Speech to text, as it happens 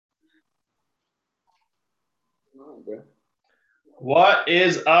Oh, bro. What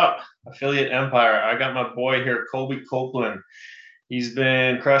is up, Affiliate Empire? I got my boy here, Colby Copeland. He's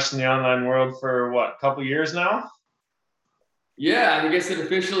been crushing the online world for what, a couple years now? Yeah, I guess it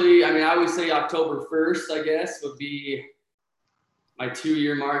officially, I mean, I always say October 1st, I guess, would be my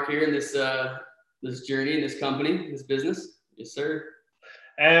 2-year mark here in this journey, in this company, this business. Yes, sir.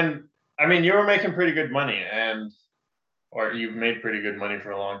 And I mean, you were making pretty good money, or you've made pretty good money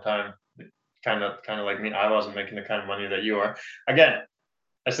for a long time. Kind of like me. I wasn't making the kind of money that you are. Again,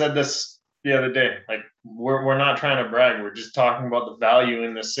 I said this the other day. Like we're not trying to brag. We're just talking about the value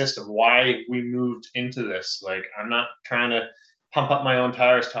in the system. Why we moved into this. Like I'm not trying to pump up my own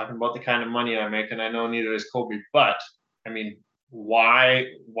tires talking about the kind of money I make, and I know neither is Kobe. But I mean, why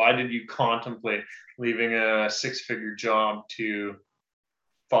did you contemplate leaving a six-figure job to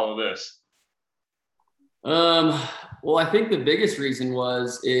follow this? Um, well, I think the biggest reason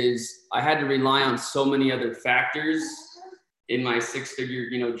is I had to rely on so many other factors in my six-figure,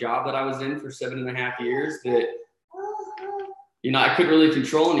 job that I was in for 7.5 years that, I couldn't really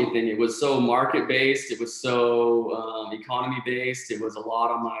control anything. It was so market-based. It was so economy-based. It was a lot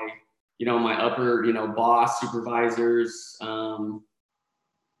on my upper, boss, supervisors. So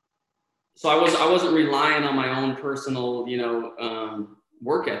I wasn't relying on my own personal,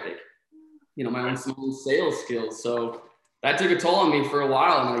 work ethic, my own sales skills. So that took a toll on me for a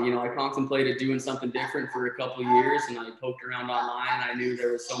while. And I contemplated doing something different for a couple of years, and I poked around online, and I knew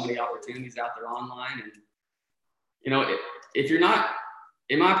there was so many opportunities out there online. And, if you're not,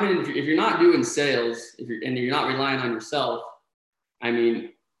 in my opinion, if you're not doing sales, and you're not relying on yourself, I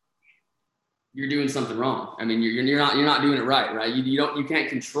mean, you're doing something wrong. I mean, you're not doing it right. You can't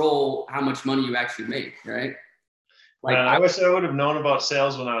control how much money you actually make, right? Like Man, I wish I would have known about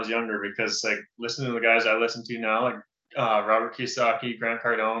sales when I was younger because, like, listening to the guys I listen to now, like Robert Kiyosaki, Grant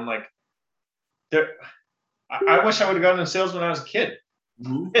Cardone, like, I wish I would have gotten into sales when I was a kid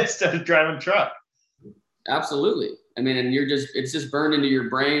instead of driving a truck. Absolutely. I mean, and it's just burned into your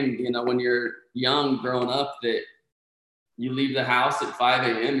brain, when you're young, growing up, that you leave the house at 5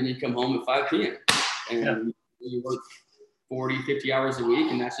 a.m. and you come home at 5 p.m. and you work 40, 50 hours a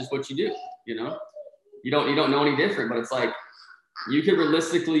week, and that's just what you do. You don't know any different, but it's like you could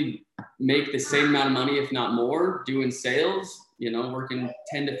realistically make the same amount of money, if not more, doing sales, working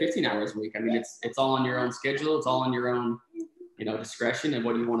 10 to 15 hours a week. I mean, it's all on your own schedule. It's all on your own, discretion and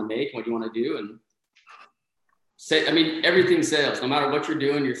what you want to make, what you want to do. And everything's sales. No matter what you're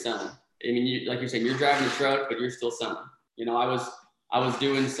doing, you're selling. I mean, like you're saying, you're driving a truck, but you're still selling. I was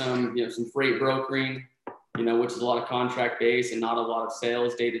doing some freight brokering, which is a lot of contract based and not a lot of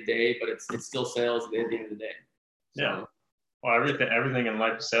sales day to day, but it's still sales at the end of the day. So. Yeah. Well, everything in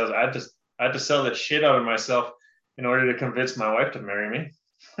life is sales. I had to sell the shit out of myself in order to convince my wife to marry me.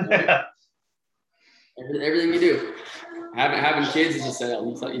 Everything you do, having kids is a sale.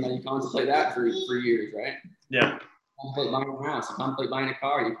 You contemplate that for years, right? Yeah. You contemplate buying a house. You contemplate buying a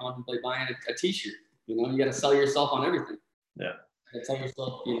car. You contemplate buying a T-shirt. You got to sell yourself on everything. Yeah. You tell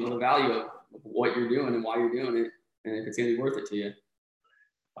yourself, the value of what you're doing and why you're doing it, and if it's going to be worth it to you.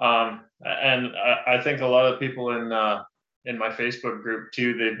 And I think a lot of people in my Facebook group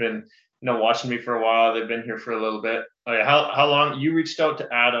too, they've been watching me for a while. They've been here for a little bit. How long you reached out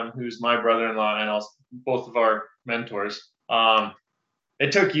to Adam, who's my brother-in-law and also both of our mentors?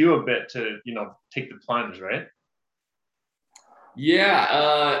 It took you a bit to take the plunge, right?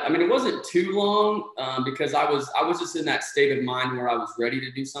 Yeah, I mean, it wasn't too long because I was just in that state of mind where I was ready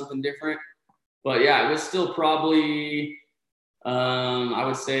to do something different. But yeah, it was still probably I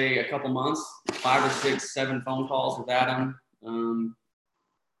would say a couple months, 5 or 6, 7 phone calls with Adam.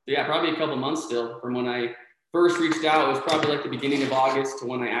 Yeah, probably a couple months still from when I first reached out. It was probably like the beginning of August to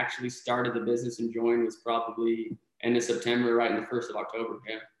when I actually started the business and joined was probably end of September, right in the 1st of October.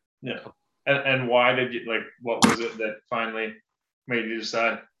 Yeah. Yeah. And why did you what was it that finally made you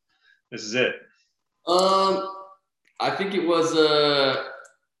decide this is it? I think it was the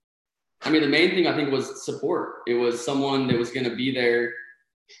main thing I think was support. It was someone that was going to be there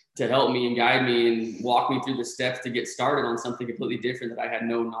to help me and guide me and walk me through the steps to get started on something completely different that I had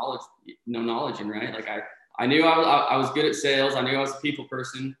no knowledge in, right? Like I knew I was good at sales. I knew I was a people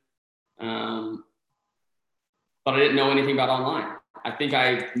person. But I didn't know anything about online. I think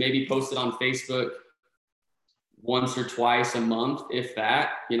I maybe posted on Facebook once or twice a month, if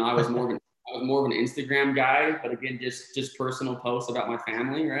that. I was more of an Instagram guy, but again, just personal posts about my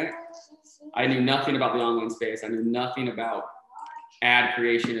family, right? I knew nothing about the online space. I knew nothing about ad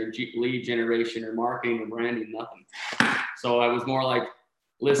creation or lead generation or marketing or branding, nothing. So I was more like,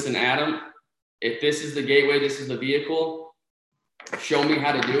 listen, Adam, if this is the gateway, this is the vehicle, show me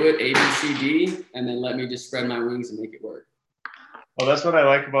how to do it, A, B, C, D, and then let me just spread my wings and make it work. Well, that's what I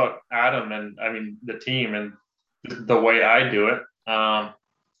like about Adam and I mean the team and the way I do it.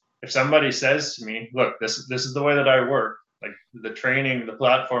 If somebody says to me, look, this is the way that I work, like the training, the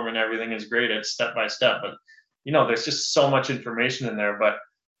platform and everything is great. It's step by step, but there's just so much information in there. But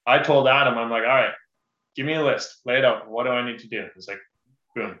I told Adam, I'm like, all right, give me a list, lay it out. What do I need to do? It's like,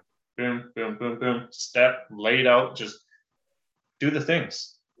 boom, boom, boom, boom, boom, step, lay it out, just do the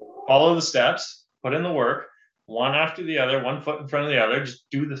things, follow the steps, put in the work, one after the other, one foot in front of the other, just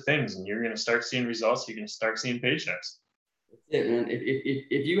do the things and you're going to start seeing results. You're going to start seeing paychecks. That's it, man.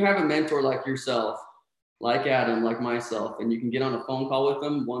 If you have a mentor like yourself, like Adam, like myself, and you can get on a phone call with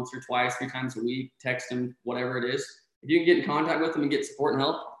them once or twice, 3 times a week, text them, whatever it is, if you can get in contact with them and get support and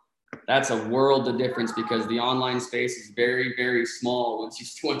help, that's a world of difference because the online space is very, very small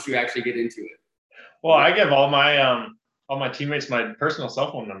once you actually get into it. Well, I give all my teammates my personal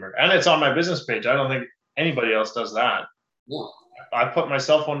cell phone number, and it's on my business page. I don't think anybody else does that. Yeah. I put my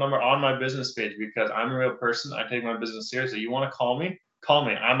cell phone number on my business page because I'm a real person. I take my business seriously. You want to call me? Call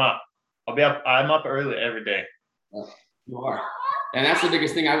me. I'm up. I'll be up. I'm up early every day. Yeah, you are, and that's the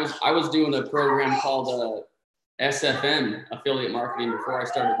biggest thing. I was doing a program called SFM, affiliate marketing, before I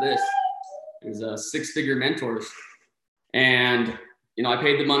started this. It was 6-figure mentors, and I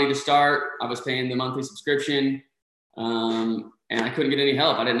paid the money to start. I was paying the monthly subscription, and I couldn't get any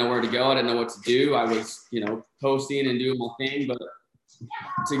help. I didn't know where to go. I didn't know what to do. I was posting and doing my thing, but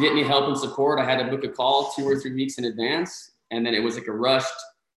to get any help and support, I had to book a call 2 or 3 weeks in advance, and then it was like a rushed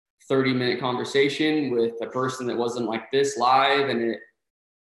 30-minute conversation with a person that wasn't like this live, and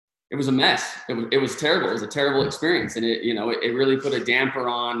it was a mess. It was terrible. It was a terrible experience, and it really put a damper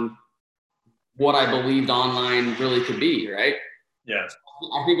on what I believed online really could be, right? Yeah.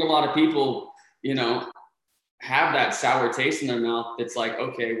 I think a lot of people, have that sour taste in their mouth. It's like,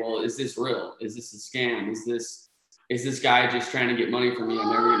 okay, well, is this real? Is this a scam? Is this guy just trying to get money from me? I'm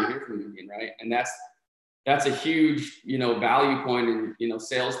never going to hear from him again, right? And that's a huge, value point and,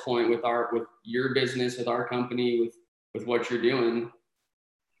 sales point with your business, with our company, with what you're doing,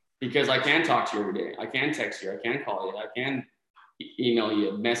 because I can talk to you every day. I can text you. I can call you. I can email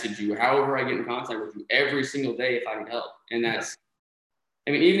you, message you, however I get in contact with you every single day if I need help. And that's,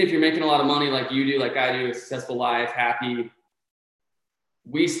 even if you're making a lot of money like you do, like I do, a successful life, happy,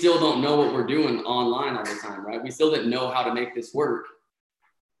 we still don't know what we're doing online all the time, right? We still didn't know how to make this work.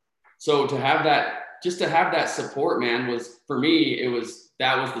 So to have that support, man, for me,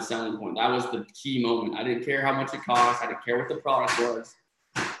 that was the selling point. That was the key moment. I didn't care how much it cost. I didn't care what the product was.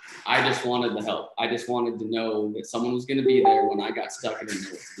 I just wanted the help. I just wanted to know that someone was going to be there when I got stuck and didn't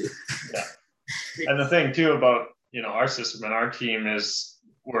know what to do. Yeah. And the thing too about, our system and our team is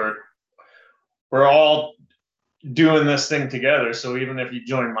we're all doing this thing together. So even if you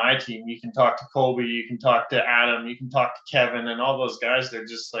join my team, you can talk to Colby, you can talk to Adam, you can talk to Kevin, and all those guys. They're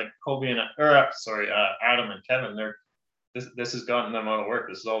just like Adam and Kevin. This has gotten them out of work.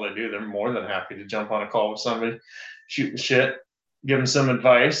 This is all they do. They're more than happy to jump on a call with somebody, shoot the shit, give them some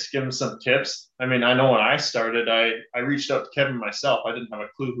advice, give them some tips. I know when I started, I reached out to Kevin myself. I didn't have a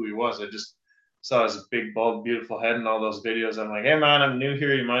clue who he was. I just saw his big, bald, beautiful head in all those videos. I'm like, hey man, I'm new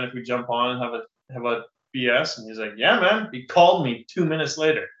here. You mind if we jump on and have a BS? And he's like, yeah, man. He called me 2 minutes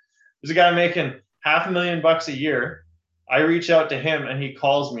later. There's a guy making $500,000 a year. I reach out to him and he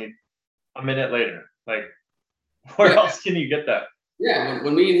calls me a minute later. Like, where else can you get that? Yeah,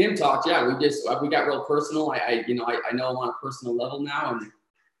 when me and him talked, we got real personal. I know him on a personal level now, and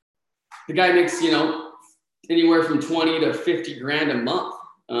the guy makes anywhere from 20 to 50 grand a month.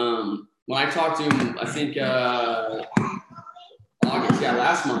 When I talked to him, I think August,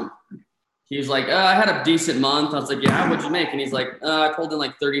 last month, he was like, I had a decent month. I was like, yeah, what'd you make? And he's like, I pulled in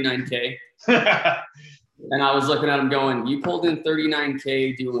like 39K. And I was looking at him going, you pulled in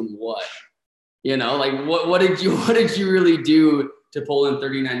 39K doing what? What did you really do to pull in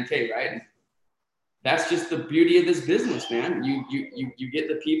 39K, right? And that's just the beauty of this business, man. You get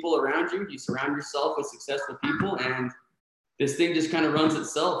the people around you, you surround yourself with successful people, and this thing just kind of runs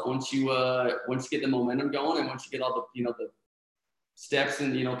itself once you get the momentum going, and once you get all the the steps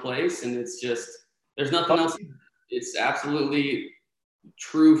in place, and it's just, there's nothing else. It's absolutely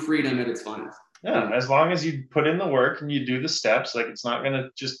true freedom at its finest. Yeah, as long as you put in the work and you do the steps, like it's not gonna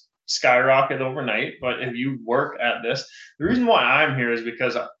just skyrocket overnight. But if you work at this, the reason why I'm here is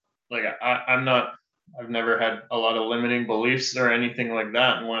because I've never had a lot of limiting beliefs or anything like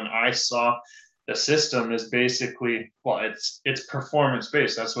that. And when I saw the system is basically, it's performance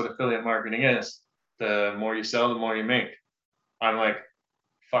based. That's what affiliate marketing is. The more you sell, the more you make. I'm like,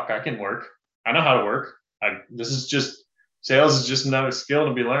 fuck, I can work. I know how to work. This is just Sales is just another skill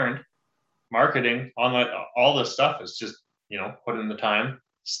to be learned. Marketing, online, all this stuff is just, put in the time,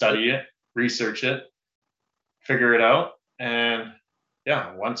 study it, research it, figure it out. And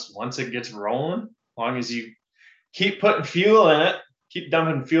yeah, once it gets rolling, as long as you keep putting fuel in it, keep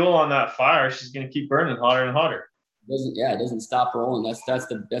dumping fuel on that fire, she's going to keep burning hotter and hotter. It doesn't stop rolling. That's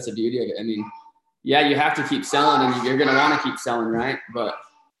the beauty of it. I mean, yeah, you have to keep selling, and you're going to want to keep selling, right? But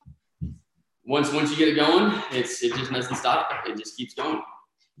once you get it going, it just doesn't stop. It just keeps going.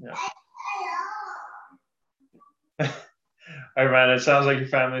 Yeah. All right, man. It sounds like your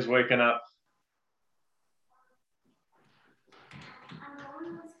family's waking up.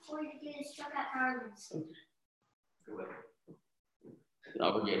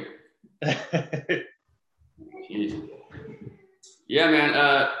 I'll get it. Jeez. Yeah, man.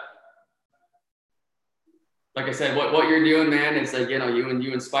 Like I said, what you're doing, man, it's like,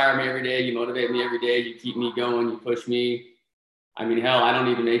 you inspire me every day. You motivate me every day. You keep me going. You push me. I mean, hell, I don't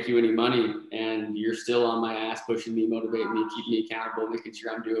even make you any money, and you're still on my ass, pushing me, motivating me, keep me accountable, making sure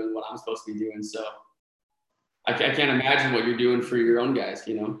I'm doing what I'm supposed to be doing. So I can't imagine what you're doing for your own guys,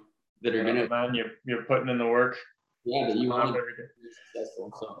 that are gonna. Man, you're putting in the work. Yeah, that you want to be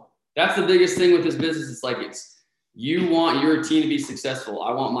successful. So that's the biggest thing with this business. It's like you want your team to be successful.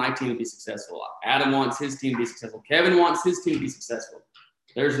 I want my team to be successful. Adam wants his team to be successful. Kevin wants his team to be successful.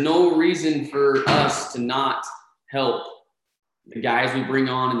 There's no reason for us to not help the guys we bring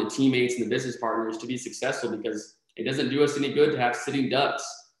on and the teammates and the business partners to be successful, because it doesn't do us any good to have sitting ducks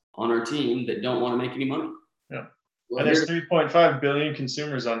on our team that don't want to make any money. Yeah. And there's 3.5 billion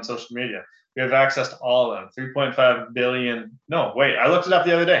consumers on social media. We have access to all of them. 3.5 billion. No, wait, I looked it up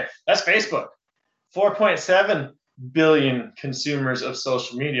the other day. That's Facebook. 4.7 billion consumers of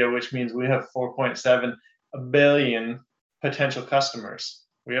social media, which means we have 4.7 billion potential customers.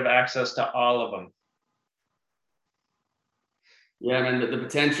 We have access to all of them. Yeah, man, the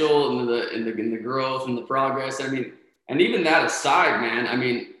potential and the growth and the progress. I mean, and even that aside, man, I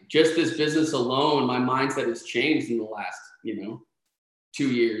mean, just this business alone, my mindset has changed in the last, 2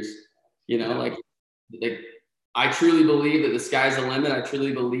 years. Like I truly believe that the sky's the limit. I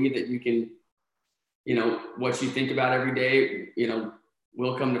truly believe that you can, what you think about every day,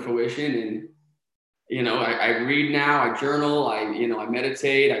 will come to fruition. And, I read now, I journal, I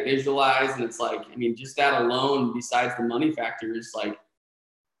meditate, I visualize. And it's like, I mean, just that alone, besides the money factor, is like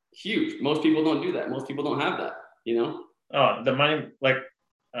huge. Most people don't do that. Most people don't have that, Oh, the money, like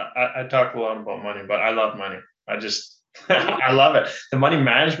I talk a lot about money, but I love money. I just, I love it. The money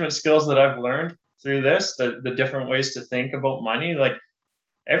management skills that I've learned through this, the different ways to think about money, like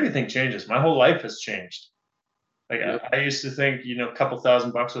everything changes. My whole life has changed. Like I used to think, a couple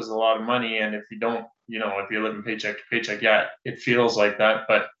 $1,000 was a lot of money. And if you don't, if you're living paycheck to paycheck, yeah, it feels like that.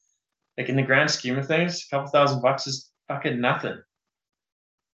 But like in the grand scheme of things, a couple $1,000 is fucking nothing.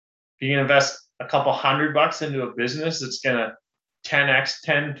 If you can invest a couple $100 into a business that's going to 10x,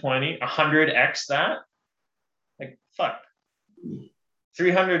 10, 20, 100x that, like, fuck.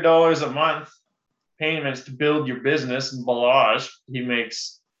 $300 a month payments to build your business. And Balazs, he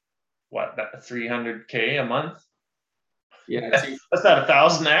makes what, that $300K a month? Yeah. That's not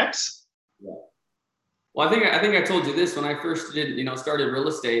 1,000x. Yeah. Well, I think I told you this when I first did, started real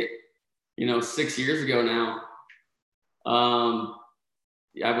estate, 6 years ago now. I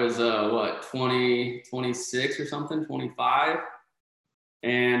was 26 or something, 25.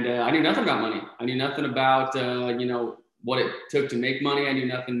 And I knew nothing about money. I knew nothing about, what it took to make money. I knew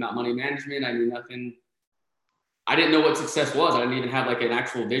nothing about money management. I didn't know what success was. I didn't even have like an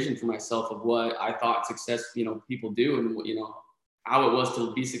actual vision for myself of what I thought success, people do, and, how it was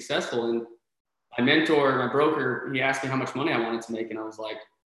to be successful. And my mentor, my broker, he asked me how much money I wanted to make. And I was like,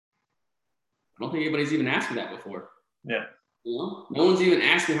 I don't think anybody's even asked me that before. Yeah. No one's even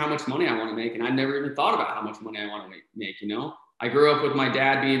asked me how much money I want to make. And I never even thought about how much money I want to make, I grew up with my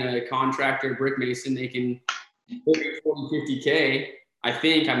dad being a contractor, brick mason, making 30, 40, 50K. I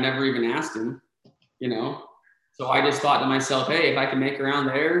think I've never even asked him, So I just thought to myself, hey, if I can make around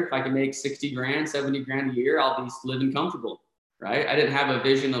there, if I can make 60 grand, 70 grand a year, I'll be living comfortable, right? I didn't have a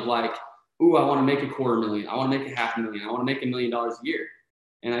vision of like, ooh, I want to make $250,000. I want to make $500,000. I want to make $1 million a year.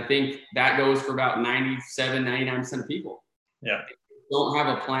 And I think that goes for about 97, 99% of people. Yeah. They don't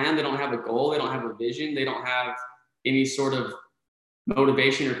have a plan. They don't have a goal. They don't have a vision. They don't have any sort of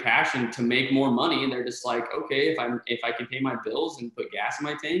motivation or passion to make more money. And they're just like, okay, if I can pay my bills and put gas in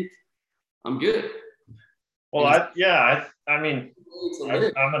my tank, I'm good. Well, I'm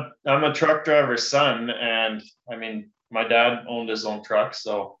a truck driver's son, and I mean, my dad owned his own truck,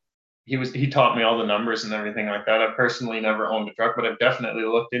 so he taught me all the numbers and everything like that. I've personally never owned a truck, but I've definitely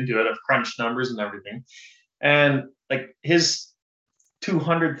looked into it. I've crunched numbers and everything. And like his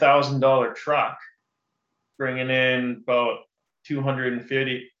 $200,000 truck bringing in about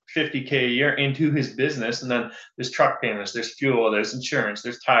 250K a year into his business. And then there's truck payments, there's fuel, there's insurance,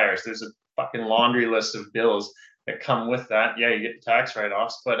 there's tires, there's a fucking laundry list of bills that come with that. Yeah, you get the tax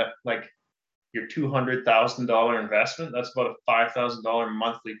write-offs, but like your $200,000 investment, that's about a $5,000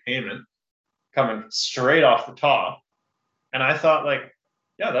 monthly payment coming straight off the top. And I thought, like,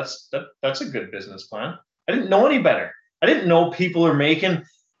 yeah, that's a good business plan. I didn't know any better. I didn't know people are making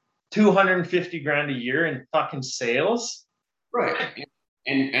 250 grand a year in fucking sales. Right.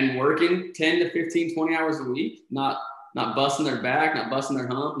 And working 10 to 15, 20 hours a week, not busting their back, not busting their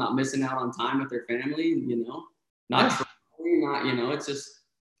hump, not missing out on time with their family, you know, not traveling, not, you know, it's just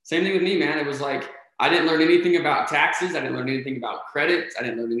same thing with me, man. It was like, I didn't learn anything about taxes. I didn't learn anything about credits. I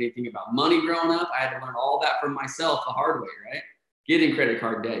didn't learn anything about money growing up. I had to learn all that from myself the hard way, right? Get in credit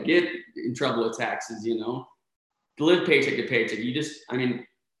card debt, get in trouble with taxes, you know, live paycheck to paycheck. You just, I mean,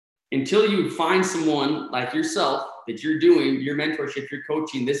 until you find someone like yourself that you're doing your mentorship, you're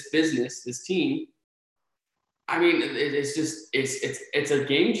coaching this business, this team. I mean, it's just, it's a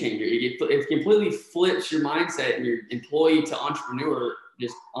game changer. It completely flips your mindset and your employee to entrepreneur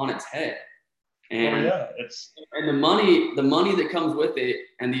just on its head. And, and the money that comes with it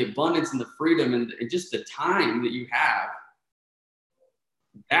and the abundance and the freedom and just the time that you have,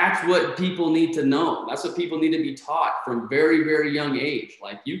 that's what people need to know. That's what people need to be taught from very, very young age.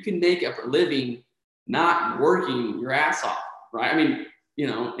 Like you can make a living not working your ass off, right? I mean, you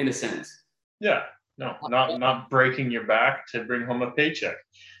know, in a sense. Yeah, no, not breaking your back to bring home a paycheck.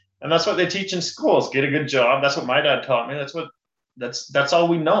 And that's what they teach in schools. Get a good job. That's what my dad taught me. That's all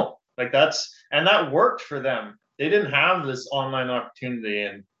we know. Like and that worked for them. They didn't have this online opportunity,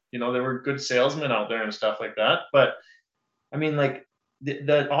 and you know, there were good salesmen out there and stuff like that. But I mean, like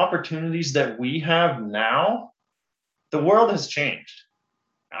the opportunities that we have now, the world has changed.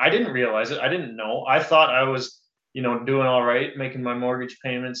 I didn't realize it. I didn't know. I thought I was, you know, doing all right, making my mortgage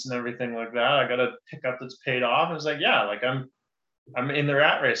payments and everything like that. I got a pickup that's paid off. I was like, yeah, like I'm in the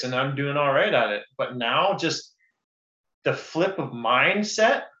rat race and I'm doing all right at it. But now just the flip of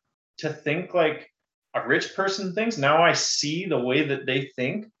mindset to think like a rich person thinks. Now I see the way that they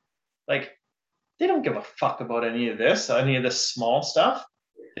think. Like they don't give a fuck about any of this small stuff.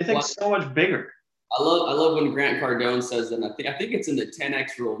 They think so much bigger. I love when Grant Cardone says that. I think it's in the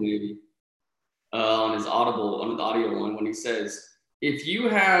 10X Rule movie on the audio one, when he says, if you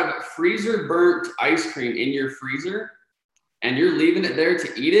have freezer burnt ice cream in your freezer and you're leaving it there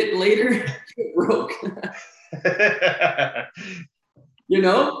to eat it later, you're broke. You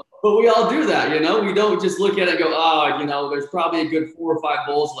know, but we all do that. You know, we don't just look at it and go, oh, you know, there's probably a good 4 or 5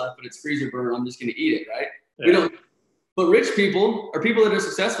 bowls left, but it's freezer burnt. I'm just going to eat it, right? Yeah. We don't. But rich people or people that are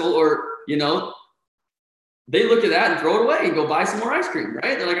successful, or you know, they look at that and throw it away and go buy some more ice cream,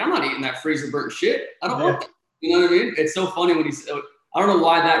 right? They're like, I'm not eating that freezer burnt shit. I don't want that. You know what I mean? It's so funny when he's, I don't know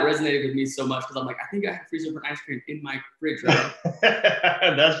why that resonated with me so much, because I'm like, I think I have freezer burnt ice cream in my fridge right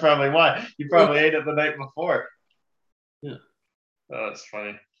now. That's probably why. You probably ate it the night before. Yeah. Oh, that's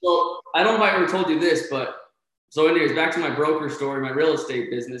funny. So I don't know if I ever told you this, but so anyways, back to my broker story, my real estate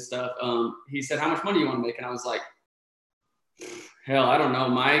business stuff. He said, how much money do you want to make? And I was like, hell, I don't know,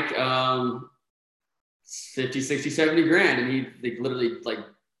 Mike. 50, 60, 70 grand. And he literally like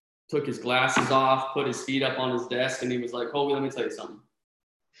took his glasses off, put his feet up on his desk, and he was like, Colby, let me tell you something.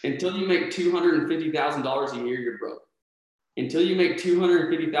 Until you make $250,000 a year, you're broke. Until you make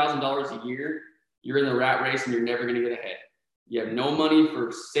 $250,000 a year, you're in the rat race and you're never going to get ahead. You have no money for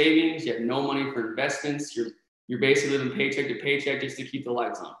savings. You have no money for investments. You're basically living paycheck to paycheck just to keep the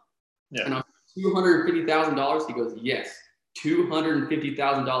lights on. Yeah. And $250,000, he goes, yes,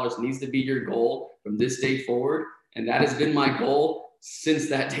 $250,000 needs to be your goal from this day forward. And that has been my goal since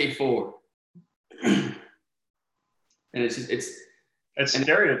that day forward. And it's just, it's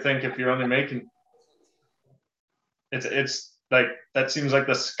scary to think if you're only making, it's like, that seems like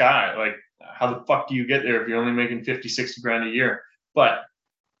the sky. Like, how the fuck do you get there if you're only making 50, 60 grand a year? But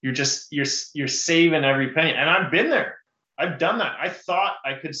you're saving every penny. And I've been there. I've done that. I thought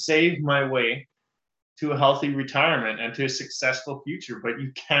I could save my way to a healthy retirement and to a successful future, but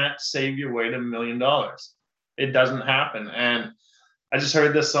you can't save your way to $1 million. It doesn't happen. And I just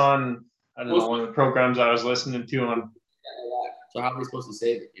heard this on, I don't know, one of the programs I was listening to on. So how are we supposed to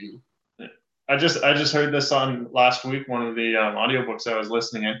save it, you know? I just heard this on last week, one of the audiobooks I was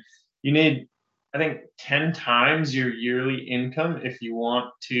listening in. You need, I think, 10 times your yearly income if you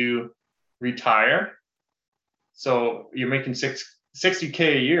want to retire. So you're making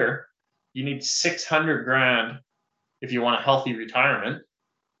 60K a year. You need 600 grand if you want a healthy retirement.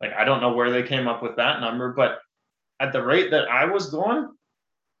 Like, I don't know where they came up with that number, but at the rate that I was going,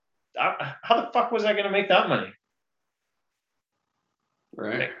 how the fuck was I going to make that money?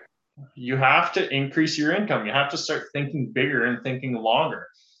 Right. Like, you have to increase your income. You have to start thinking bigger and thinking longer.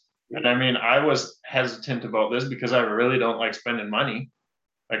 And I mean, I was hesitant about this because I really don't like spending money.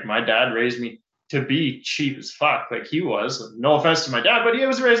 Like, my dad raised me to be cheap as fuck, like he was. No offense to my dad, but he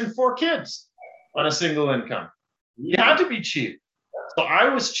was raising 4 kids on a single income. You had to be cheap. So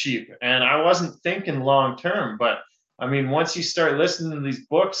I was cheap and I wasn't thinking long term. But I mean, once you start listening to these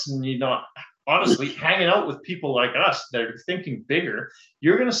books and, you know, honestly, hanging out with people like us that are thinking bigger,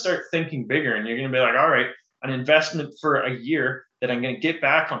 you're going to start thinking bigger and you're going to be like, all right, an investment for a year that I'm going to get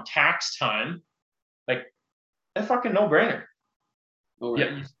back on tax time, like, a fucking no brainer. All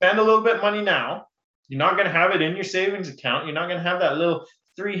right. Yeah, you spend a little bit of money now. You're not going to have it in your savings account. You're not going to have that little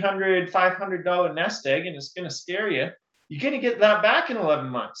 $300, $500 nest egg, and it's going to scare you. You're going to get that back in 11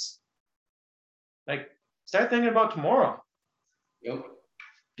 months. Like, start thinking about tomorrow. Yep.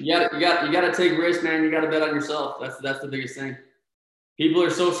 You gotta take risks, man. You gotta bet on yourself. That's the biggest thing. People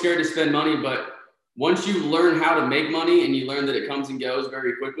are so scared to spend money, but once you learn how to make money and you learn that it comes and goes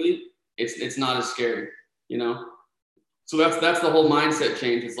very quickly, it's not as scary, you know? So that's the whole mindset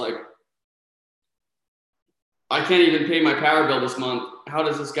change. It's like, I can't even pay my power bill this month. How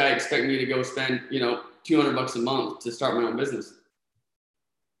does this guy expect me to go spend, you know, $200 a month to start my own business?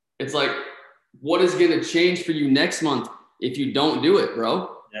 It's like, what is going to change for you next month if you don't do it,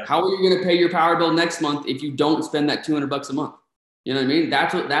 bro? Yeah. How are you going to pay your power bill next month if you don't spend that $200 a month? You know what I mean?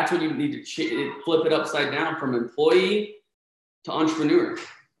 That's what you need to flip it upside down from employee to entrepreneur.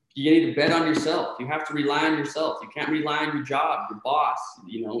 You need to bet on yourself. You have to rely on yourself. You can't rely on your job, your boss.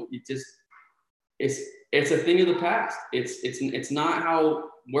 You know, it's a thing of the past. It's not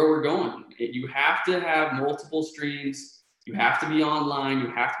where we're going. You have to have multiple streams. You have to be online. You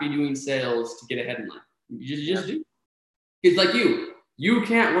have to be doing sales to get ahead in life. You just do. It's like you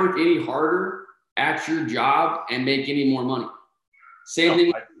can't work any harder at your job and make any more money. Same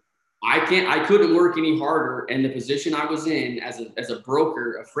thing. I couldn't work any harder in the position I was in as a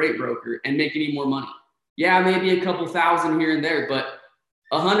broker, a freight broker, and make any more money. Yeah, maybe a couple thousand here and there, but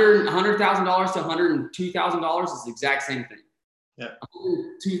 $100,000 to $102,000 is the exact same thing. Yeah.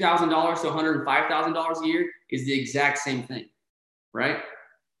 $2,000 to $105,000 a year is the exact same thing, right?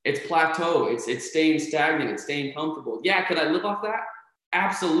 It's plateau. It's staying stagnant. It's staying comfortable. Yeah, could I live off that?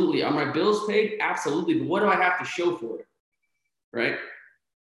 Absolutely. Are my bills paid? Absolutely. But what do I have to show for it? Right?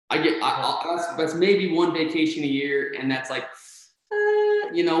 That's maybe one vacation a year, and that's like,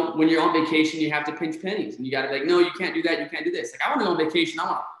 you know, when you're on vacation, you have to pinch pennies, and you got to be like, no, you can't do that. You can't do this. Like, I want to go on vacation. I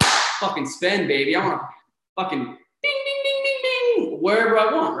want to fucking spend, baby. I want to fucking ding, ding, ding, ding, ding, wherever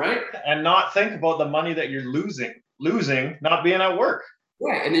I want, right? And not think about the money that you're losing, not being at work.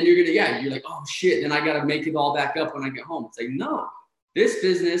 Right. And then you're like, oh shit, then I got to make it all back up when I get home. It's like, no, this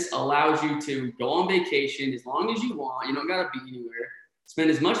business allows you to go on vacation as long as you want. You don't got to be anywhere. Spend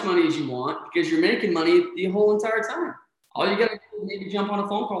as much money as you want because you're making money the whole entire time. All you got to do is maybe jump on a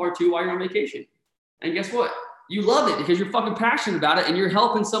phone call or two while you're on vacation. And guess what? You love it because you're fucking passionate about it and you're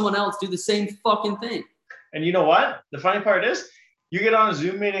helping someone else do the same fucking thing. And you know what? The funny part is, you get on a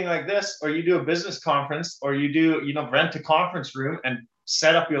Zoom meeting like this, or you do a business conference, or you do, you know, rent a conference room and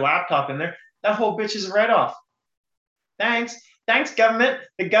set up your laptop in there. That whole bitch is a write-off. Thanks, government.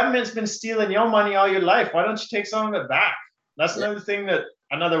 The government's been stealing your money all your life. Why don't you take some of it back? That's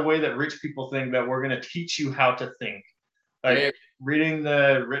another way that rich people think, that we're going to teach you how to think. Like reading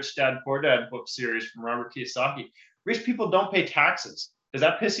the Rich Dad Poor Dad book series from Robert Kiyosaki. Rich people don't pay taxes. Does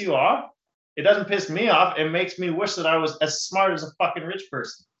that piss you off? It doesn't piss me off. It makes me wish that I was as smart as a fucking rich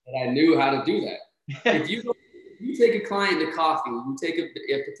person. That I knew how to do that. If you take a client to coffee, you take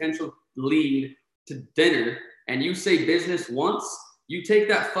a potential lead to dinner, and you say business once, you take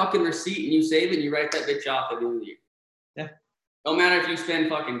that fucking receipt and you save it and you write that bitch off at the end of the year. Yeah. No matter if you spend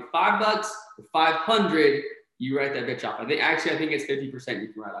fucking $5 or 500, you write that bitch off. I think it's 50%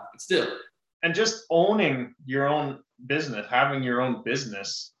 you can write off, but still. And just owning your own business, having your own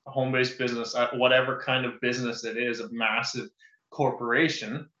business, a home-based business, whatever kind of business it is, a massive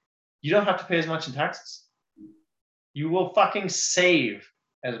corporation, you don't have to pay as much in taxes. You will fucking save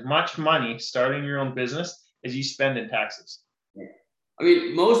as much money starting your own business as you spend in taxes. I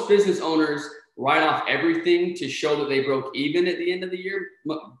mean, most business owners write off everything to show that they broke even at the end of the year,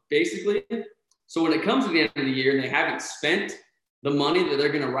 basically. So when it comes to the end of the year and they haven't spent the money that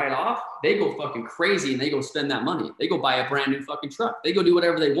they're going to write off, they go fucking crazy and they go spend that money. They go buy a brand new fucking truck. They go do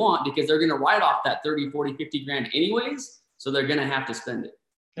whatever they want because they're going to write off that 30, 40, 50 grand anyways. So they're going to have to spend it.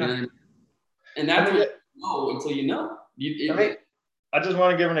 Yeah. And that's what you know until you know. I just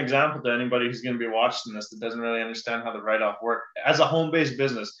want to give an example to anybody who's going to be watching this that doesn't really understand how the write-off work. As a home-based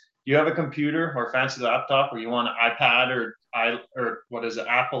business, you have a computer or fancy laptop, or you want an iPad or what is it,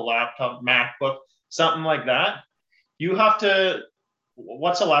 Apple laptop, MacBook, something like that. You have to.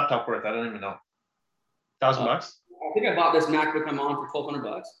 What's a laptop worth? I don't even know. $1,000 bucks. I think I bought this MacBook I'm on for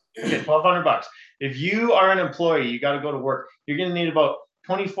 $1,200. Okay, $1,200. If you are an employee, you got to go to work. You're going to need about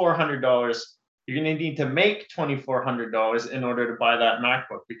 $2,400. You're going to need to make $2,400 in order to buy that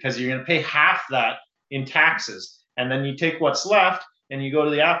MacBook, because you're going to pay half that in taxes. And then you take what's left and you go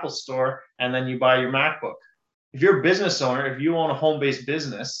to the Apple store and then you buy your MacBook. If you're a business owner, if you own a home-based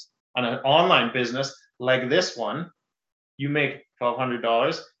business, an online business like this one, you make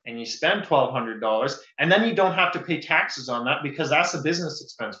 $1,200 and you spend $1,200, and then you don't have to pay taxes on that because that's a business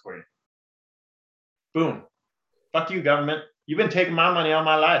expense for you. Boom. Fuck you, government. You've been taking my money all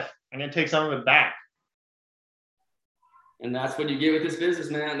my life. I'm going to take some of it back. And that's what you get with this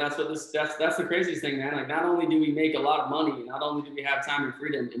business, man. That's the craziest thing, man. Like, not only do we make a lot of money, not only do we have time and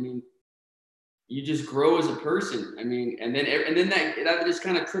freedom, I mean, you just grow as a person. I mean, and then that just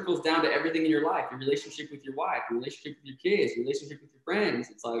kind of trickles down to everything in your life, your relationship with your wife, your relationship with your kids, your relationship with your friends.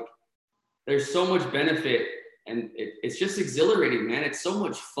 It's like, there's so much benefit, and it's just exhilarating, man. It's so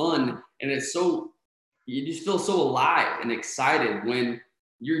much fun, and you just feel so alive and excited when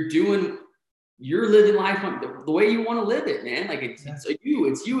you're living life the way you want to live it, man. Like, it's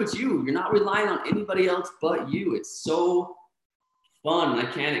you. You're not relying on anybody else but you. It's so fun.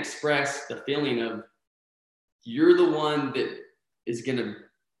 I can't express the feeling of you're the one that is going to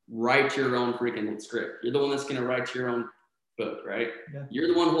write your own freaking script. You're the one that's going to write your own book, right? Yeah. You're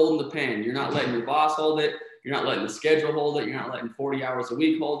the one holding the pen. You're not letting your boss hold it. You're not letting the schedule hold it. You're not letting 40 hours a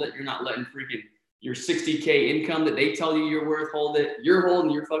week hold it. You're not letting freaking your 60K income that they tell you you're worth hold it. You're holding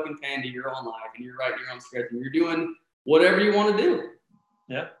your fucking pen to your own life, and you're writing your own script, and you're doing whatever you want to do.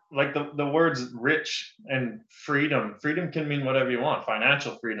 Yeah, like the words rich and freedom. Freedom can mean whatever you want.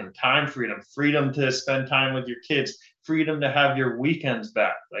 Financial freedom, time freedom, freedom to spend time with your kids, freedom to have your weekends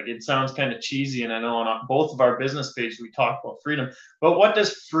back. Like, it sounds kind of cheesy, and I know on both of our business pages we talk about freedom, but what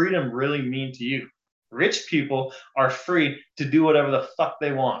does freedom really mean to you? Rich people are free to do whatever the fuck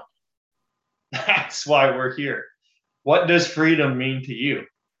they want. That's why we're here. What does freedom mean to you?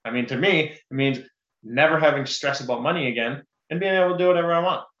 I mean, to me, it means never having to stress about money again and being able to do whatever I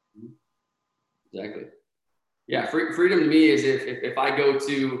want. Exactly. Yeah, freedom to me is if I go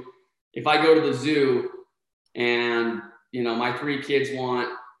to the zoo and, you know, my 3 kids want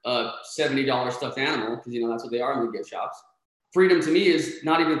a $70 stuffed animal, because, you know, that's what they are in the gift shops. Freedom to me is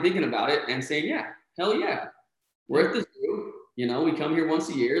not even thinking about it and saying, yeah, hell yeah, we're at the zoo. You know, we come here once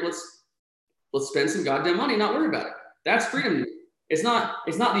a year. Let's spend some goddamn money, not worry about it. That's freedom to me. It's not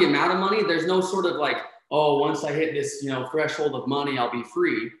the amount of money. There's no sort of like, oh, once I hit this, you know, threshold of money, I'll be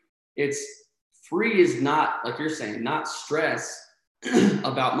free. It's free is not, like you're saying, not stress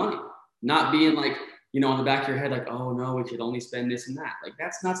about money, not being like, you know, in the back of your head, like, oh no, we could only spend this and that. Like,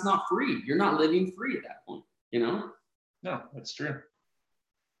 that's not free. You're not living free at that point, you know? No, that's true.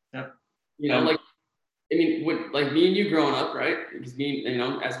 Yeah. You know, like, I mean, like me and you growing up, right? Because you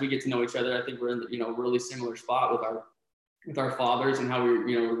know, as we get to know each other, I think we're in, you know, really similar spot with our fathers and how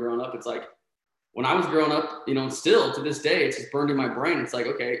we're growing up. It's like, when I was growing up, you know, still to this day, it's just burned in my brain. It's like,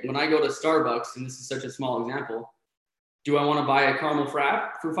 okay, when I go to Starbucks, and this is such a small example, do I want to buy a caramel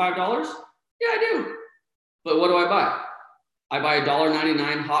frap for $5? Yeah, I do. But what do I buy? I buy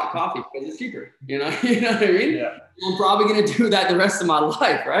 $1.99 hot coffee because it's cheaper. You know what I mean? Yeah. I'm probably going to do that the rest of my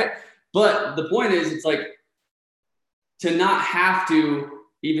life, right? But the point is, it's like, to not have to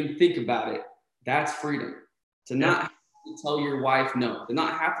even think about it, that's freedom. To not have to tell your wife no. To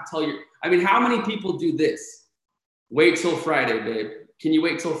not have to tell I mean, how many people do this? Wait till Friday, babe. Can you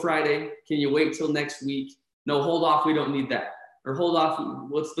wait till Friday? Can you wait till next week? No, hold off. We don't need that. Or hold off.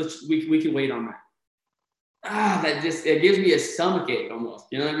 We can wait on that. It gives me a stomach ache almost.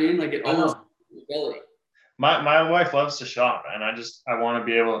 You know what I mean? Like, it almost belly. My wife loves to shop, and I want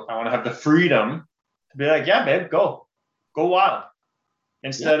to have the freedom to be like, yeah, babe, go wild.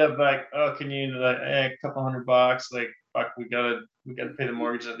 Instead of like, oh, can you like a couple $100? Like, fuck, we gotta pay the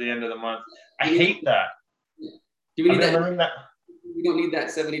mortgage at the end of the month. I hate that. Do we need that? We don't need that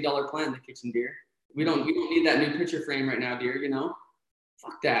 $70 plan in the kitchen, dear. We don't need that new picture frame right now, dear. You know,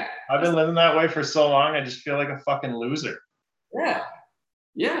 fuck that. I've been living that way for so long. I just feel like a fucking loser.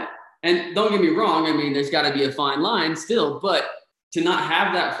 Yeah. And don't get me wrong. I mean, there's got to be a fine line still, but to not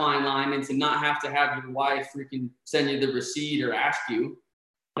have that fine line and to not have to have your wife freaking send you the receipt or ask you,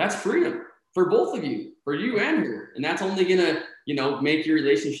 that's freedom for both of you, for you and her. And that's only going to, you know, make your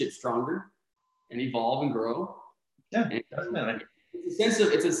relationship stronger and evolve and grow. Yeah, definitely.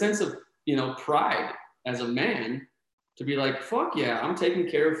 it's a sense of, you know, pride as a man to be like, fuck yeah, I'm taking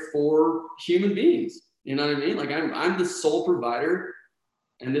care of 4 human beings. You know what I mean? Like I'm the sole provider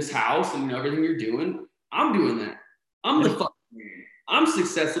in this house, and you know, everything you're doing, I'm doing that. I'm the fucking man. I'm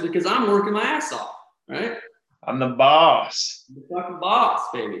successful because I'm working my ass off, right? I'm the boss. I'm the fucking boss,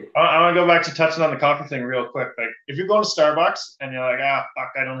 baby. I want to go back to touching on the coffee thing real quick. Like, if you're going to Starbucks and you're like,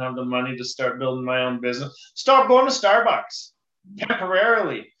 fuck, I don't have the money to start building my own business, stop going to Starbucks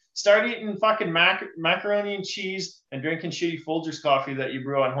temporarily. Start eating fucking macaroni and cheese and drinking shitty Folgers coffee that you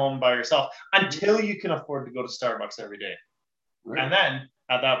brew at home by yourself until you can afford to go to Starbucks every day. Right. And then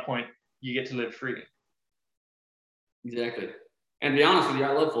at that point, you get to live free. Exactly. And to be honest with you,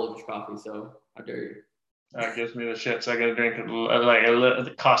 I love Folgers coffee, so how dare you? That gives me the shit, so I gotta drink like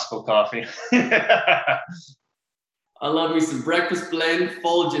a Costco coffee. I love me some breakfast blend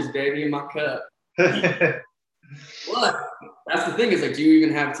Folgers, baby, in my cup. What? That's the thing, is like, do you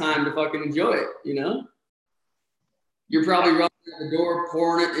even have time to fucking enjoy it, you know? You're probably running at the door,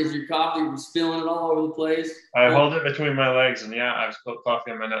 pouring it as your coffee, you're spilling it all over the place. I hold it between my legs, and yeah, I've spilled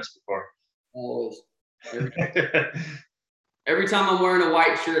coffee on my nuts before. Always. Every time I'm wearing a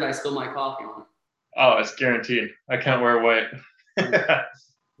white shirt, I spill my coffee on it. Oh, it's guaranteed. I can't wear white.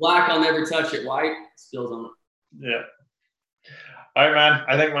 Black, I'll never touch it. White, spills on it. Yeah. All right, man.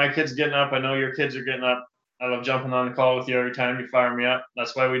 I think my kid's getting up. I know your kids are getting up. I love jumping on the call with you every time you fire me up.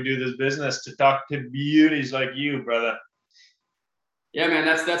 That's why we do this business, to talk to beauties like you, brother. Yeah, man.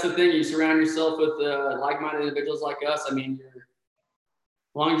 That's the thing. You surround yourself with like-minded individuals like us. I mean,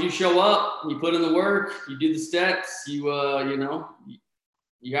 as long as you show up, you put in the work, you do the steps, you know,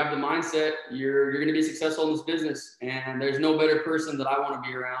 you have the mindset, you're going to be successful in this business. And there's no better person that I want to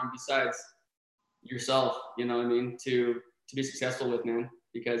be around besides yourself, you know what I mean, to be successful with, man,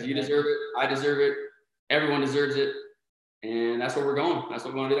 because you deserve it. I deserve it. Everyone deserves it. And that's where we're going. That's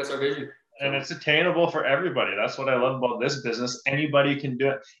what we want to do. That's our vision. And it's attainable for everybody. That's what I love about this business. Anybody can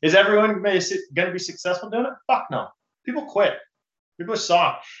do it. Is everyone going to be successful doing it? Fuck no. People quit. People are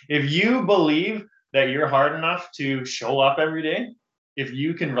soft. If you believe that you're hard enough to show up every day, if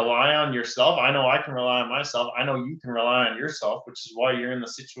you can rely on yourself, I know I can rely on myself. I know you can rely on yourself, which is why you're in the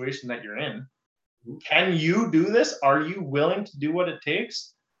situation that you're in. Can you do this? Are you willing to do what it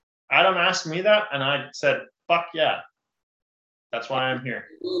takes? Adam asked me that, and I said, fuck yeah. That's why I'm here. Are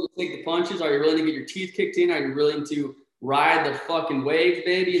you willing to take the punches? Are you willing to get your teeth kicked in? Are you willing to ride the fucking waves,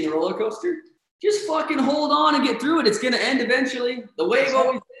 baby, in the roller coaster? Just fucking hold on and get through it. It's going to end eventually. The wave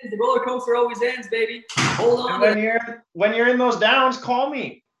always ends. The roller coaster always ends, baby. Hold on. And when you're in those downs, call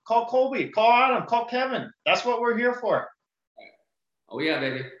me. Call Colby. Call Adam. Call Kevin. That's what we're here for. Oh, yeah,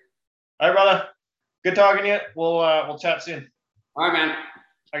 baby. All right, brother. Good talking to you. We'll chat soon. All right, man.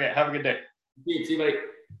 Okay, have a good day. See you, buddy.